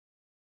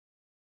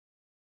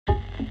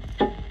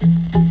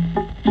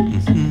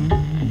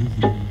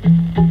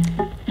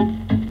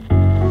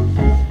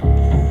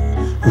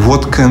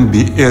what can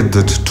be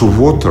added to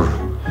water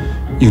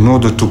in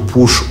order to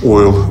push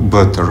oil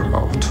better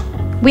out.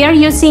 We are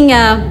using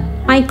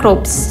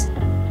microbes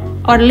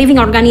or living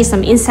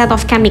organism instead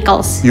of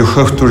chemicals. You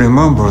have to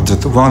remember that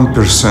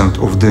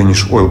 1% of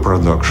Danish oil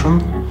production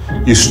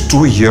is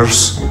 2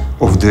 years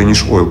of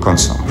Danish oil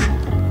consumption.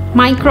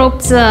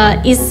 Microbes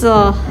is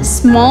a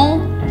small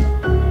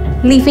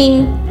living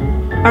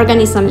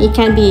organism. It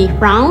can be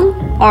round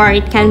or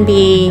it can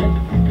be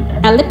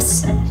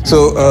ellipse. So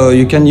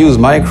you can use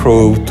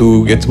microbe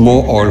to get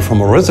more oil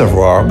from a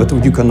reservoir, but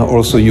you can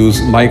also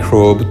use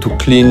microbe to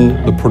clean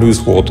the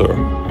produced water.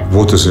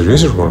 What is a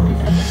reservoir?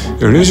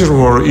 A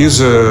reservoir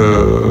is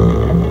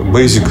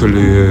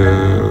basically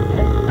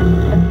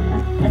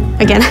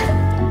Again.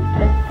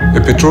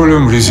 a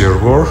petroleum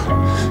reservoir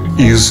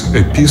is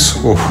a piece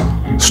of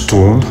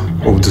stone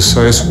of the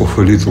size of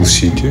a little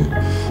city,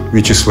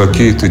 which is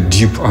located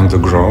deep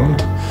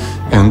underground,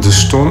 and the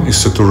stone is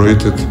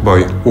saturated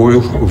by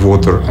oil,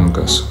 water, and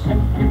gas.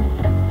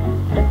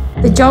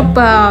 The job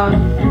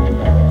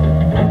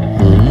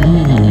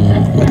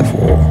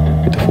Metaphor.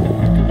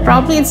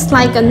 probably it's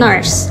like a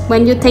nurse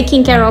when you're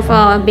taking care of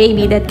a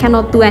baby that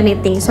cannot do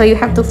anything. So you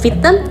have to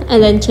feed them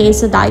and then change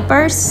the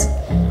diapers,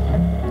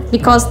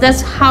 because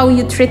that's how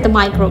you treat the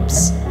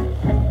microbes.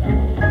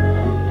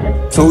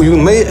 So you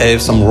may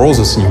have some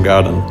roses in your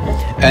garden,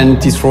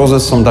 and these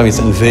roses sometimes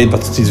invade,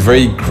 but it's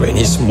very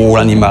grainy, small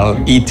animal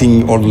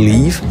eating all the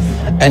leaf,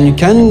 and you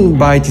can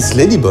buy these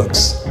ladybugs,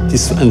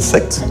 this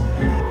insect,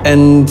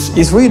 and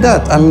it's really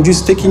that. I'm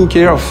just taking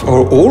care of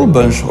a whole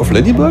bunch of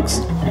ladybugs,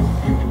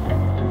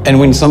 and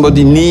when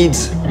somebody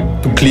needs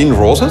to clean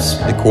roses,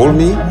 they call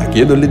me, I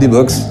give the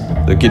ladybugs,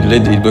 the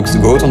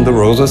ladybugs go on the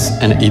roses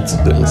and eat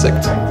the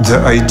insect. The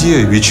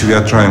idea which we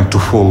are trying to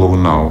follow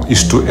now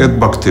is to add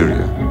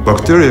bacteria.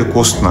 Bacteria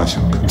cost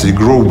nothing. They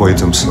grow by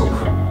themselves.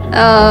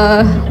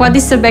 What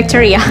is the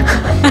bacteria?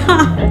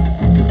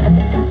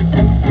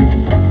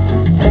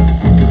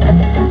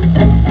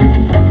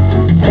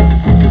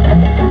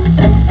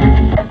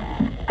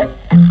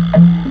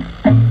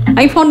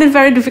 I found it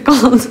very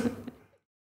difficult.